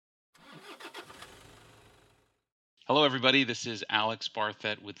Hello, everybody. This is Alex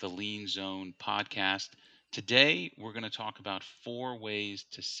Barthet with the Lean Zone podcast. Today, we're going to talk about 4 ways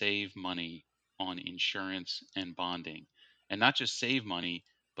to save money on insurance and bonding. And not just save money,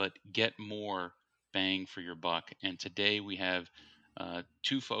 but get more bang for your buck. And today, we have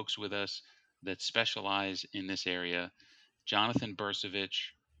two folks with us that specialize in this area. Jonathan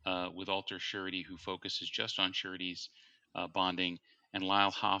Bursavich with Alter Surety, who focuses just on sureties bonding, and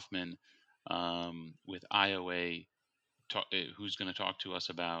Lyle Hoffman with IOA who's going to talk to us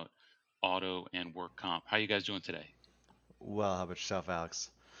about auto and work comp. How you guys doing today? Well, how about yourself,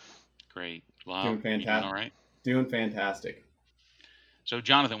 Alex? Great. Lyle, Doing you doing all fantastic. right? Doing fantastic. So,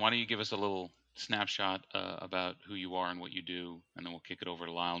 Jonathan, why don't you give us a little snapshot about who you are and what you do, and then we'll kick it over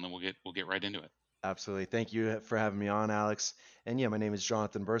to Lyle, and then we'll get right into it. Absolutely. Thank you for having me on, Alex. And yeah, my name is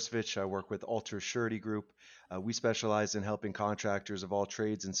Jonathan Bursavich. I work with Alter Surety Group. We specialize in helping contractors of all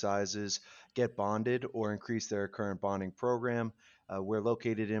trades and sizes get bonded or increase their current bonding program. We're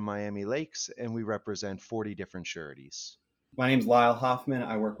located in Miami Lakes, and we represent 40 different sureties. My name is Lyle Hoffman.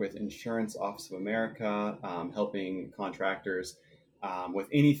 I work with Insurance Office of America, helping contractors with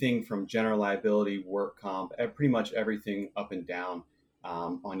anything from general liability, work comp, pretty much everything up and down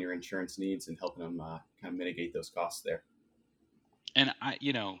on your insurance needs and helping them kind of mitigate those costs there. And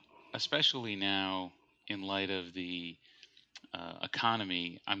especially now in light of the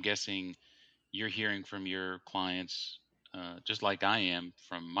economy, I'm guessing you're hearing from your clients, just like I am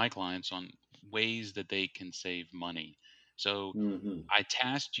from my clients, on ways that they can save money. So Mm-hmm. I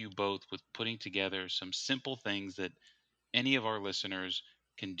tasked you both with putting together some simple things that any of our listeners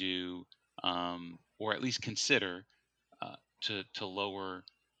can do, or at least consider, to lower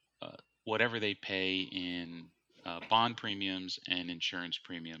uh, whatever they pay in bond premiums and insurance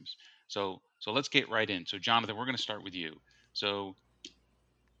premiums. So let's get right in. So Jonathan, we're going to start with you. So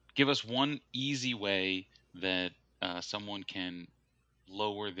give us one easy way that someone can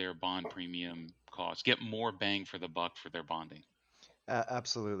lower their bond premium costs, get more bang for the buck for their bonding.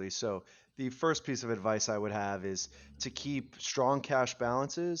 Absolutely. So, the first piece of advice I would have is to keep strong cash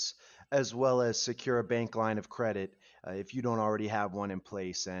balances as well as secure a bank line of credit if you don't already have one in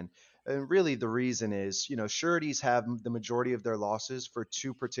place. And really, the reason is, sureties have the majority of their losses for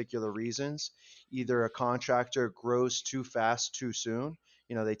two particular reasons. Either a contractor grows too fast too soon,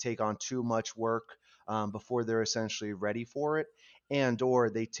 they take on too much work before they're essentially ready for it, and or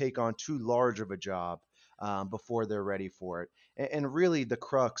they take on too large of a job before they're ready for it. And really, the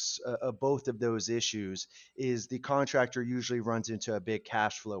crux of both of those issues is the contractor usually runs into a big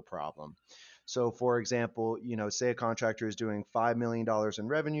cash flow problem. So, for example, say a contractor is doing $5 million in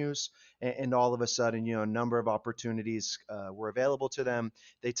revenues, and all of a sudden, a number of opportunities were available to them.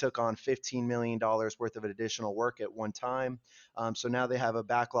 They took on $15 million worth of additional work at one time. So now they have a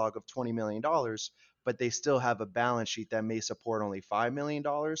backlog of $20 million, but they still have a balance sheet that may support only $5 million.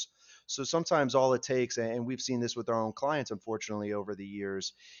 So sometimes all it takes, and we've seen this with our own clients, unfortunately, over the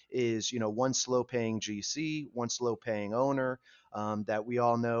years, is one slow paying GC, one slow paying owner. That we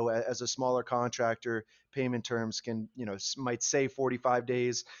all know as a smaller contractor, payment terms can, might say 45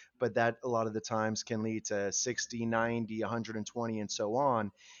 days, but that a lot of the times can lead to 60, 90, 120, and so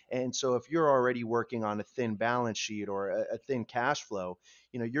on. And so if you're already working on a thin balance sheet or a thin cash flow,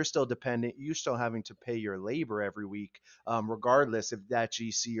 you're still dependent, you're still having to pay your labor every week, regardless if that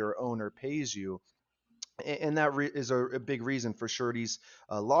GC or owner pays you. And that is a big reason for sureties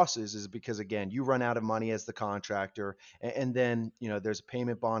losses, is because again you run out of money as the contractor, and then there's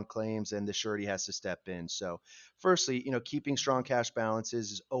payment bond claims and the surety has to step in. So firstly, keeping strong cash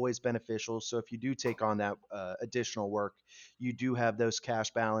balances is always beneficial. So if you do take on that additional work, you do have those cash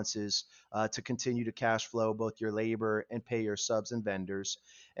balances to continue to cash flow both your labor and pay your subs and vendors.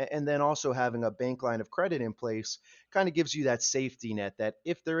 And then also having a bank line of credit in place kind of gives you that safety net that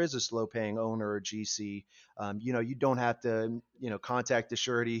if there is a slow paying owner or GC, you don't have to, contact the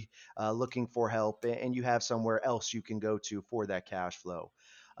surety looking for help, and you have somewhere else you can go to for that cash flow.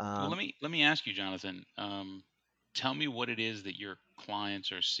 Well, Um, let me ask you, Jonathan. Tell me what it is that your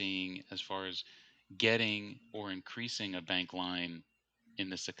clients are seeing as far as getting or increasing a bank line in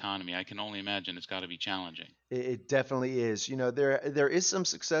this economy. I can only imagine it's got to be challenging. it definitely is. There is some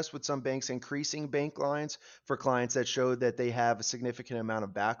success with some banks increasing bank lines for clients that show that they have a significant amount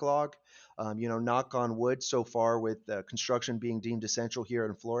of backlog. Knock on wood, so far with construction being deemed essential here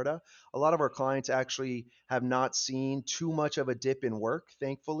in Florida, a lot of our clients actually have not seen too much of a dip in work,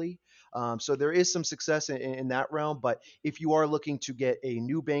 thankfully. So there is some success in that realm. But if you are looking to get a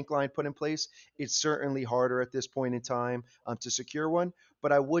new bank line put in place, it's certainly harder at this point in time to secure one.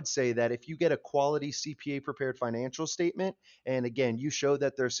 But I would say that if you get a quality CPA prepared financial statement, and again, you show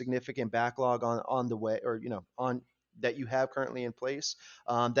that there's significant backlog on the way, or on that you have currently in place,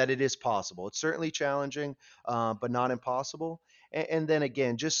 that it is possible. It's certainly challenging, but not impossible. And then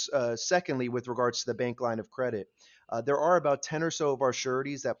again, just secondly, with regards to the bank line of credit, there are about 10 or so of our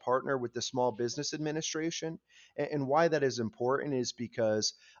sureties that partner with the Small Business Administration. And why that is important is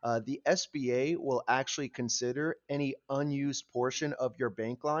because the SBA will actually consider any unused portion of your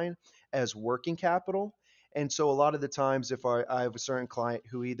bank line as working capital. And so, a lot of the times, if I have a certain client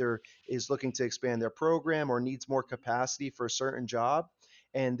who either is looking to expand their program or needs more capacity for a certain job,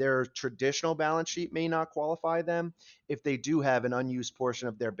 and their traditional balance sheet may not qualify them, if they do have an unused portion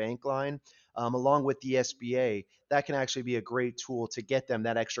of their bank line, along with the SBA, that can actually be a great tool to get them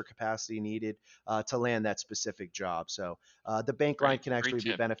that extra capacity needed to land that specific job. So the bank line Great, can great actually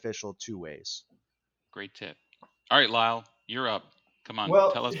be tip. beneficial two ways. Great tip. All right, Lyle, you're up. Come on,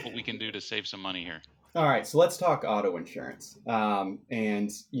 Well, tell us what we can do to save some money here. all right, so let's talk auto insurance. And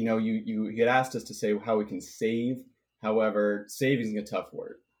you had asked us to say how we can save. However, saving is a tough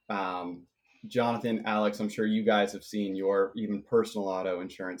word. Um, Jonathan, Alex, I'm sure you guys have seen your even personal auto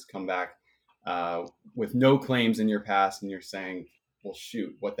insurance come back uh, with no claims in your past, and you're saying, "Well,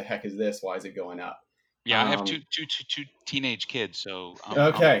 shoot, what the heck is this? Why is it going up?" Yeah, I have Um, two teenage kids, so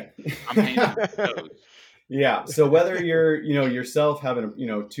okay. I'm paying for those. Yeah. So whether you're, yourself having,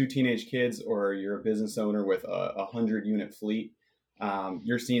 two teenage kids or you're a business owner with a 100 unit fleet,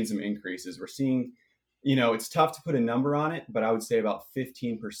 you're seeing some increases. We're seeing, it's tough to put a number on it, but I would say about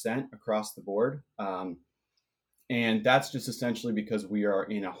 15% across the board. And that's just essentially because we are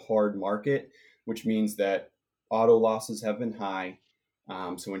in a hard market, which means that auto losses have been high.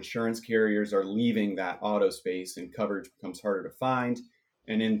 So insurance carriers are leaving that auto space and coverage becomes harder to find.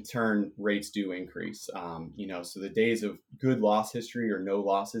 And in turn, rates do increase. So the days of good loss history or no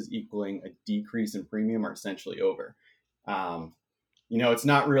losses equaling a decrease in premium are essentially over. Um, it's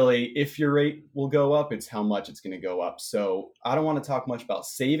not really if your rate will go up, it's how much it's going to go up. So I don't want to talk much about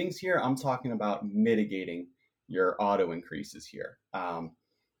savings here. I'm talking about mitigating your auto increases here.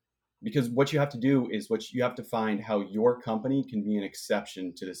 Because what you have to do is what you have to find how your company can be an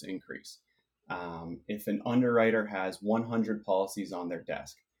exception to this increase. If an underwriter has 100 policies on their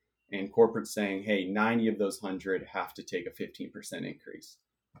desk and corporate's saying, hey, 90 of those 100 have to take a 15% increase,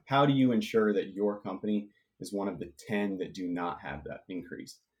 how do you ensure that your company is one of the 10 that do not have that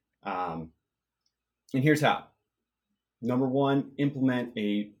increase? Um, and here's how. Number one, implement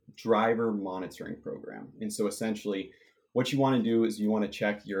a driver monitoring program. And so essentially, what you want to do is you want to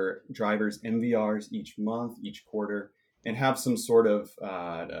check your driver's MVRs each month, each quarter, and have some sort of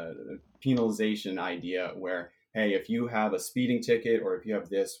penalization idea where, hey, if you have a speeding ticket or if you have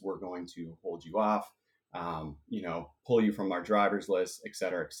this, we're going to hold you off, pull you from our driver's list, et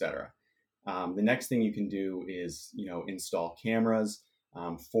cetera, et cetera. The next thing you can do is, install cameras,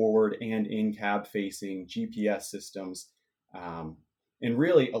 forward and in cab facing GPS systems. Um, and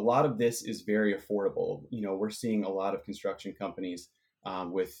really, a lot of this is very affordable. We're seeing a lot of construction companies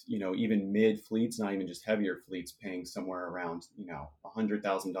with, even mid fleets, not even just heavier fleets, paying somewhere around,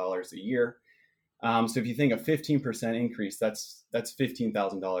 $100,000 a year. So if you think a 15% increase, that's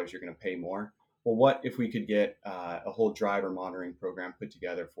 $15,000 you're going to pay more. Well, what if we could get a whole driver monitoring program put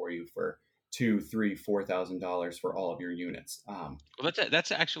together for you for two, three, $4,000 for all of your units? Well,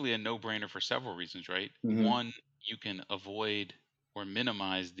 that's actually a no-brainer for several reasons, right? Mhm. One, you can avoid or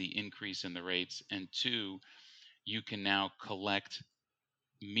minimize the increase in the rates, and two, you can now collect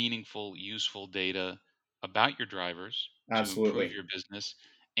meaningful, useful data about your drivers to improve Absolutely. your business.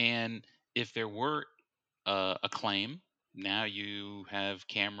 And if there were a claim, now you have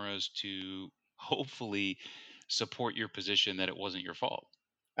cameras to hopefully support your position that it wasn't your fault.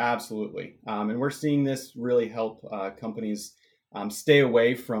 Absolutely. And we're seeing this really help companies stay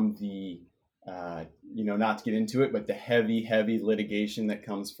away from the, not to get into it, but the heavy, heavy litigation that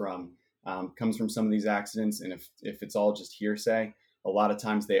comes from some of these accidents. And if it's all just hearsay, a lot of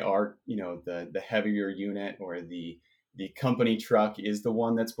times they are, the heavier unit or the company truck is the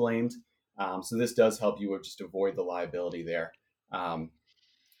one that's blamed. So this does help you just avoid the liability there.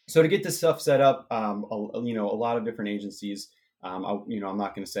 So to get this stuff set up, a lot of different agencies, I'm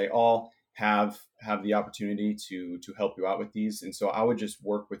not going to say all have the opportunity to help you out with these, and so I would just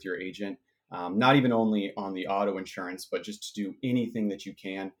work with your agent, not even only on the auto insurance, but just to do anything that you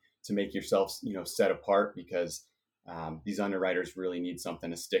can to make yourself, set apart because these underwriters really need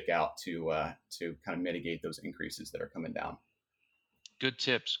something to stick out to kind of mitigate those increases that are coming down. Good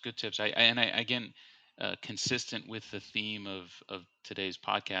tips. Good tips. I again, consistent with the theme of today's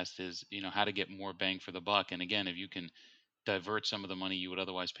podcast is how to get more bang for the buck. And again, if you can divert some of the money you would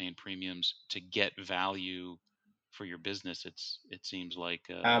otherwise pay in premiums to get value for your business, it seems like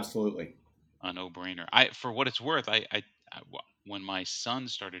Absolutely. a no-brainer. I For what it's worth, when my son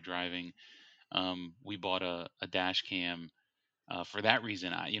started driving, we bought a dash cam for that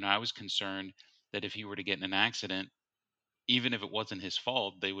reason. I was concerned that if he were to get in an accident, even if it wasn't his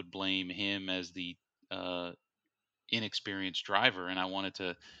fault, they would blame him as the uh, inexperienced driver, and I wanted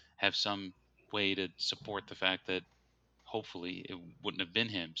to have some way to support the fact that hopefully it wouldn't have been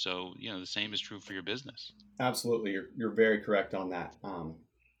him. So, the same is true for your business. Absolutely, you're very correct on that.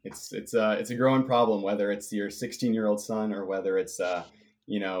 It's a growing problem, whether it's your 16-year-old son or whether it's a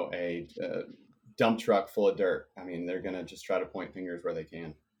dump truck full of dirt. I mean, they're gonna just try to point fingers where they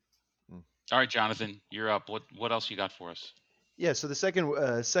can. Mm. All right, Jonathan, you're up. What else you got for us? Yeah, so the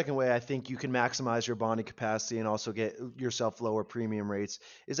second way I think you can maximize your bonding capacity and also get yourself lower premium rates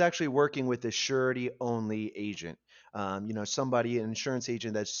is actually working with a surety only agent. Somebody, an insurance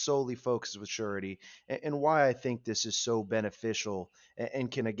agent that's solely focused with surety. And why I think this is so beneficial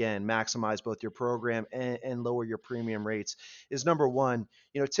and can again maximize both your program and lower your premium rates is number one.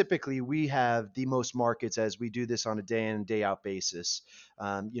 Typically we have the most markets as we do this on a day in and day out basis.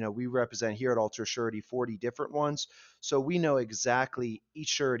 We represent here at Alter Surety 40 different ones. So we know exactly each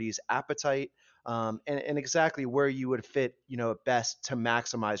surety's appetite, and exactly where you would fit, best to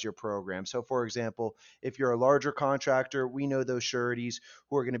maximize your program. So, for example, if you're a larger contractor, we know those sureties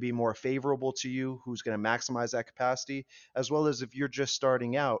who are going to be more favorable to you, who's going to maximize that capacity, as well as if you're just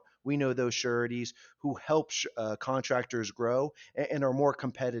starting out, we know those sureties who help contractors grow and are more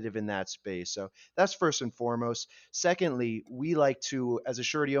competitive in that space. So that's first and foremost. Secondly, we like to, as a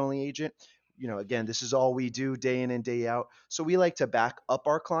surety only agent, again, this is all we do day in and day out. So we like to back up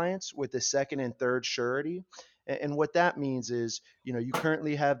our clients with the second and third surety. And what that means is, you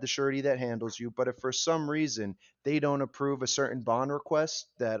currently have the surety that handles you, but if for some reason they don't approve a certain bond request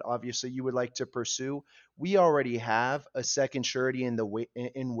that obviously you would like to pursue, we already have a second surety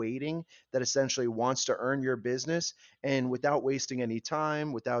in waiting that essentially wants to earn your business. And without wasting any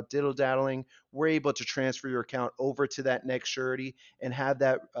time, without diddle daddling, we're able to transfer your account over to that next surety and have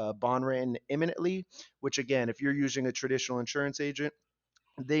that bond written imminently, which again, if you're using a traditional insurance agent,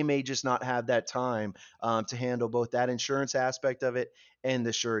 they may just not have that time to handle both that insurance aspect of it and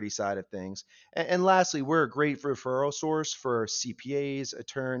the surety side of things. And lastly, we're a great referral source for CPAs,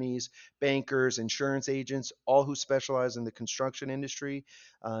 attorneys, bankers, insurance agents, all who specialize in the construction industry.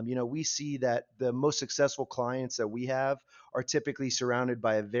 We see that the most successful clients that we have are typically surrounded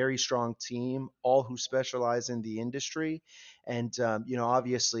by a very strong team, all who specialize in the industry. And,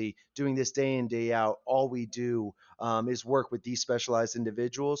 obviously, doing this day in, day out, all we do is work with these specialized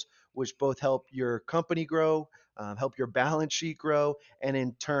individuals, which both help your company grow, help your balance sheet grow, and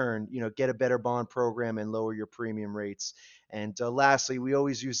in turn, get a better bond program and lower your premium rates. And lastly, we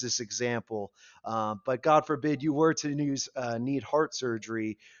always use this example, but God forbid you were to need heart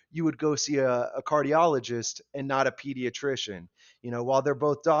surgery, you would go see a cardiologist and not a pediatrician. While they're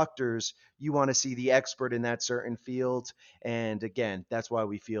both doctors, you want to see the expert in that certain field. And again, that's why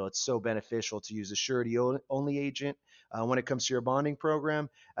we feel it's so beneficial to use a surety only agent when it comes to your bonding program,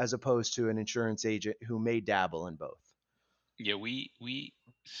 as opposed to an insurance agent who may dabble in both. Yeah, we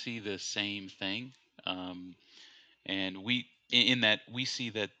see the same thing, um, and in that we see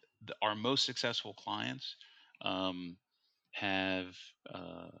that our most successful clients um, have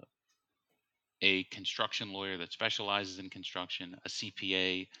uh, a construction lawyer that specializes in construction, a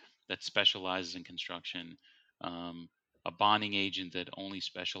CPA that specializes in construction, um, a bonding agent that only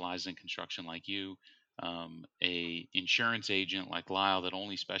specializes in construction, like you, a insurance agent like Lyle that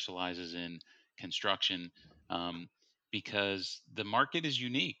only specializes in construction, um, because the market is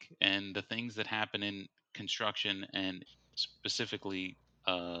unique, and the things that happen in construction and specifically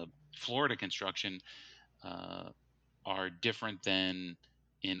Florida construction uh, are different than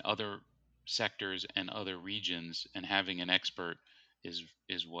in other sectors and other regions, and having an expert is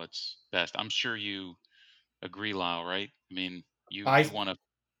what's best. I'm sure you agree, Lyle, right? I mean, you I you want to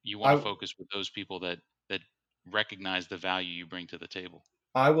you want to I focus with those people that recognize the value you bring to the table.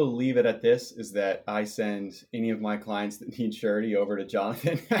 I will leave it at this: is that I send any of my clients that need surety over to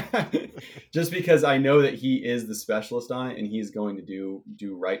Jonathan, just because I know that he is the specialist on it and he's going to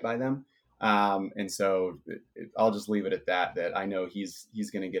do right by them. And so I'll just leave it at that. That I know he's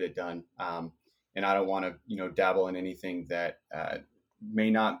going to get it done. And I don't want to dabble in anything that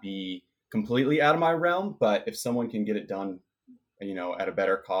may not be completely out of my realm. But if someone can get it done, at a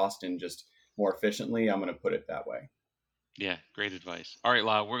better cost and just more efficiently, I'm going to put it that way. Yeah, great advice. All right,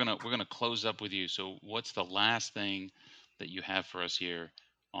 Lyle, we're gonna close up with you. So, what's the last thing that you have for us here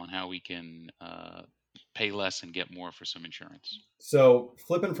on how we can pay less and get more for some insurance? So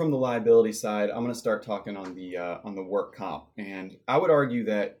flipping from the liability side, I'm going to start talking on the work comp, and I would argue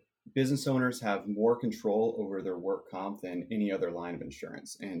that business owners have more control over their work comp than any other line of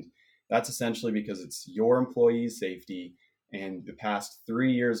insurance. And that's essentially because it's your employees' safety, and the past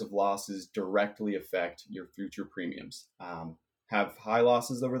 3 years of losses directly affect your future premiums. Have high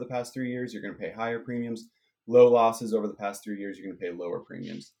losses over the past 3 years, you're going to pay higher premiums. Low losses over the past 3 years, you're going to pay lower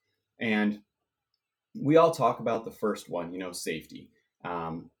premiums. And we all talk about the first one, safety,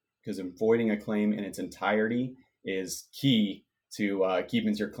 because avoiding a claim in its entirety is key to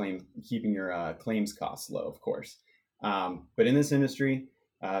keeping your claims costs low, of course. But in this industry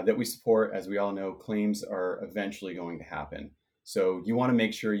that we support, as we all know, claims are eventually going to happen. So you want to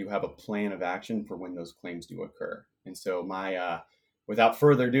make sure you have a plan of action for when those claims do occur. And so without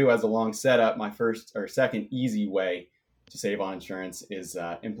further ado, as a long setup, my first or second easy way to save on insurance is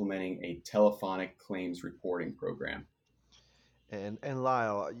implementing a telephonic claims reporting program. And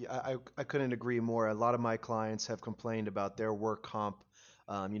Lyle, I couldn't agree more. A lot of my clients have complained about their work comp,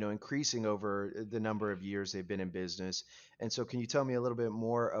 increasing over the number of years they've been in business. And so, can you tell me a little bit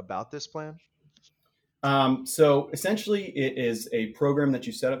more about this plan? So essentially, it is a program that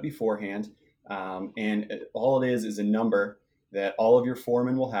you set up beforehand, and all it is a number that all of your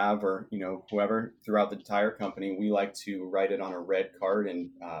foremen will have, or whoever throughout the entire company. We like to write it on a red card and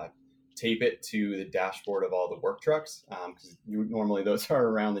tape it to the dashboard of all the work trucks, because normally those are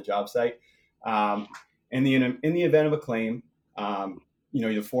around the job site. Um, in the event of a claim,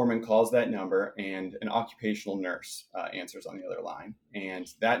 the foreman calls that number, and an occupational nurse answers on the other line. And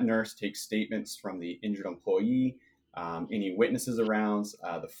that nurse takes statements from the injured employee, any witnesses around,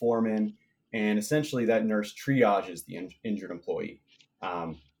 the foreman, and essentially that nurse triages the injured employee.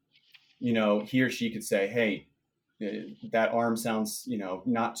 He or she could say, "Hey, that arm sounds,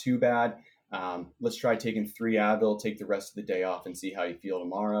 not too bad. Let's try taking 3 Advil, take the rest of the day off, and see how you feel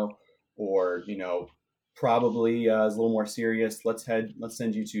tomorrow." Or, probably is a little more serious. Let's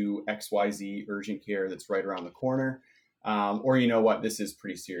send you to XYZ urgent care that's right around the corner. Or this is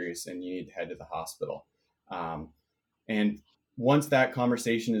pretty serious and you need to head to the hospital. And once that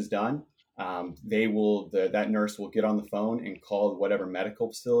conversation is done, that nurse will get on the phone and call whatever medical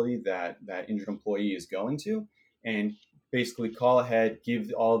facility that injured employee is going to, and basically call ahead,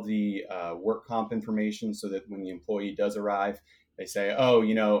 give all the work comp information, so that when the employee does arrive, they say,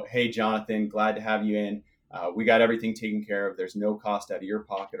 "Oh, hey, Jonathan, glad to have you in. We got everything taken care of. There's no cost out of your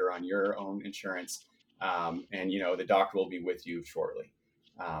pocket or on your own insurance. And the doctor will be with you shortly."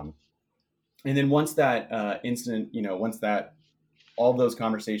 And then once that incident, once that all of those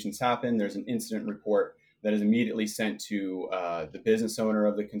conversations happen, there's an incident report that is immediately sent to the business owner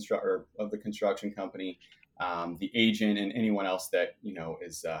of the construction company, the agent, and anyone else that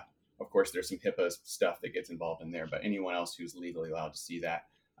is. Of course, there's some HIPAA stuff that gets involved in there, but anyone else who's legally allowed to see that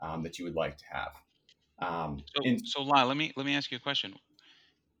that you would like to have. So Lyle, let me ask you a question.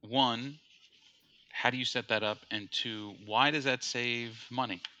 One, how do you set that up? And two, why does that save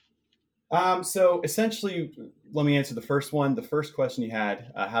money? So essentially, let me answer the first one. The first question you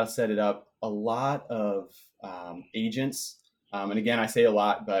had, how to set it up. A lot of agents, and again, I say a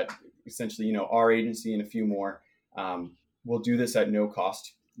lot, but essentially, our agency and a few more will do this at no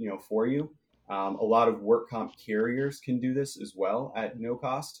cost, for you. A lot of work comp carriers can do this as well at no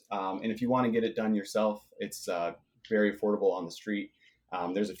cost. And if you want to get it done yourself, it's very affordable on the street.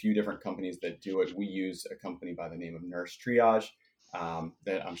 There's a few different companies that do it. We use a company by the name of Nurse Triage,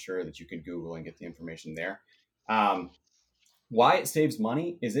 that I'm sure that you can Google and get the information there. Why it saves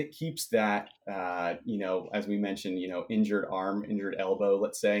money is it keeps that, as we mentioned, injured arm, injured elbow,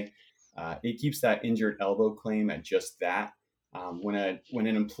 let's say, it keeps that injured elbow claim at just that. When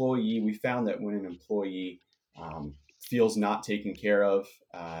an employee, we found that when an employee feels not taken care of,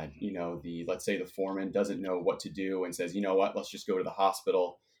 let's say the foreman doesn't know what to do and says, "You know what, let's just go to the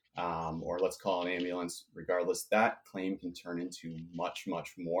hospital, or let's call an ambulance." Regardless, that claim can turn into much,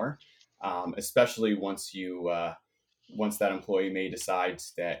 much more, especially once that employee may decide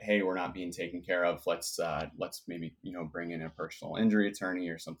that, "Hey, we're not being taken care of. Let's maybe bring in a personal injury attorney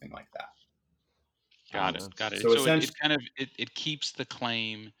or something like that." Got it. Got it. So So it essentially, kind of it keeps the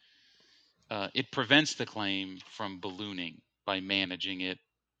claim, it prevents the claim from ballooning by managing it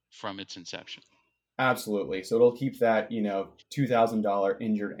from its inception. absolutely. So it'll keep that $2,000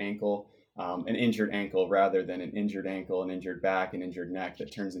 injured ankle, an injured ankle, rather than an injured ankle, an injured back, an injured neck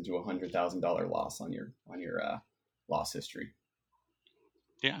that turns into $100,000 loss on your loss history.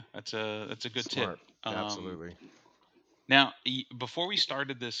 Yeah, that's a good tip. Smart. Um, Absolutely. Now, before we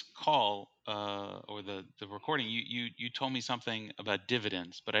started this call, or the recording, you told me something about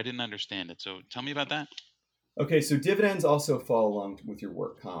dividends, but I didn't understand it. So tell me about that. Okay, so dividends also fall along with your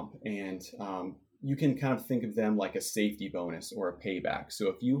work comp, and you can kind of think of them like a safety bonus or a payback. So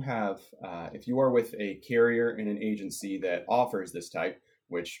if you are with a carrier and an agency that offers this type,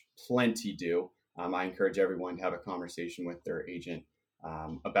 which plenty do, I encourage everyone to have a conversation with their agent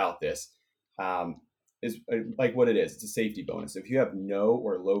about this. Um, is like what it is. It's a safety bonus. If you have no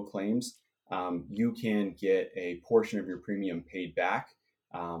or low claims, you can get a portion of your premium paid back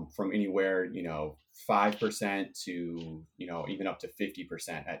from anywhere, 5% to, even up to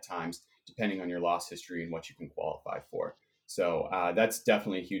 50% at times, depending on your loss history and what you can qualify for. So that's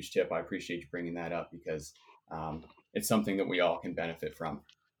definitely a huge tip. I appreciate you bringing that up because it's something that we all can benefit from.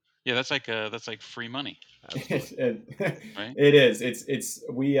 Yeah, that's like free money, Absolutely. right? It is. It's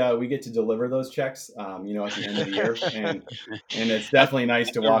we get to deliver those checks, at the end of the year, and it's That's definitely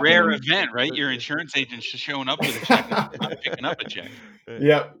nice to a walk in rare and event, right? Your insurance agent's just showing up with a check and not picking up a check.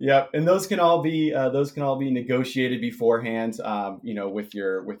 yep. And those can all be negotiated beforehand, with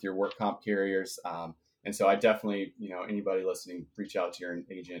your work comp carriers. And so I definitely, anybody listening, reach out to your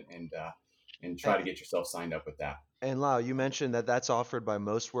agent and try to get yourself signed up with that. And Lau, you mentioned that that's offered by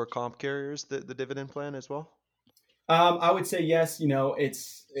most work comp carriers, the dividend plan as well? I would say yes.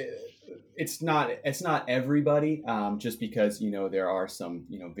 It's not everybody, just because there are some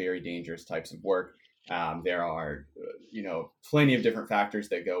very dangerous types of work. There are plenty of different factors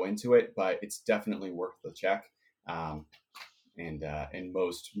that go into it, but it's definitely worth the check. Um, and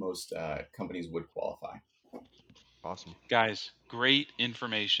most companies would qualify. Awesome. Guys, great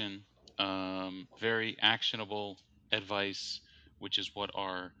information, very actionable advice, which is what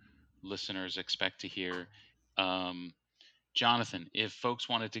our listeners expect to hear. Um, Jonathan, if folks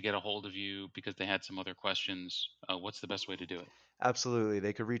wanted to get a hold of you because they had some other questions, what's the best way to do it? Absolutely.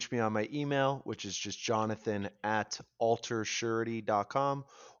 They could reach me on my email, which is just jonathan@altersurety.com,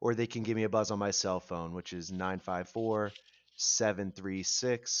 or they can give me a buzz on my cell phone, which is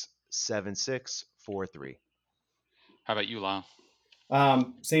 954-736-7643. How about you, Lyle?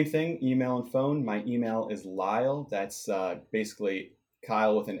 Same thing, email and phone. My email is Lyle. That's basically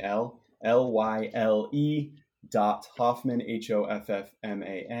Kyle with an Lyle dot Hoffman,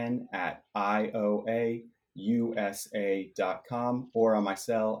 Hoffman at IOAUSA.com, or on my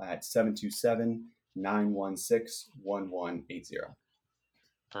cell at 727-916-1180.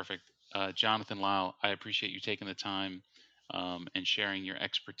 Perfect. Jonathan, Lyle, I appreciate you taking the time and sharing your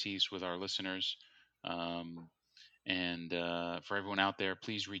expertise with our listeners. Um, and for everyone out there,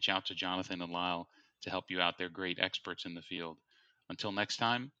 please reach out to Jonathan and Lyle to help you out. They're great experts in the field. Until next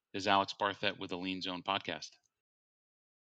time, this is Alex Barthet with the Lean Zone Podcast.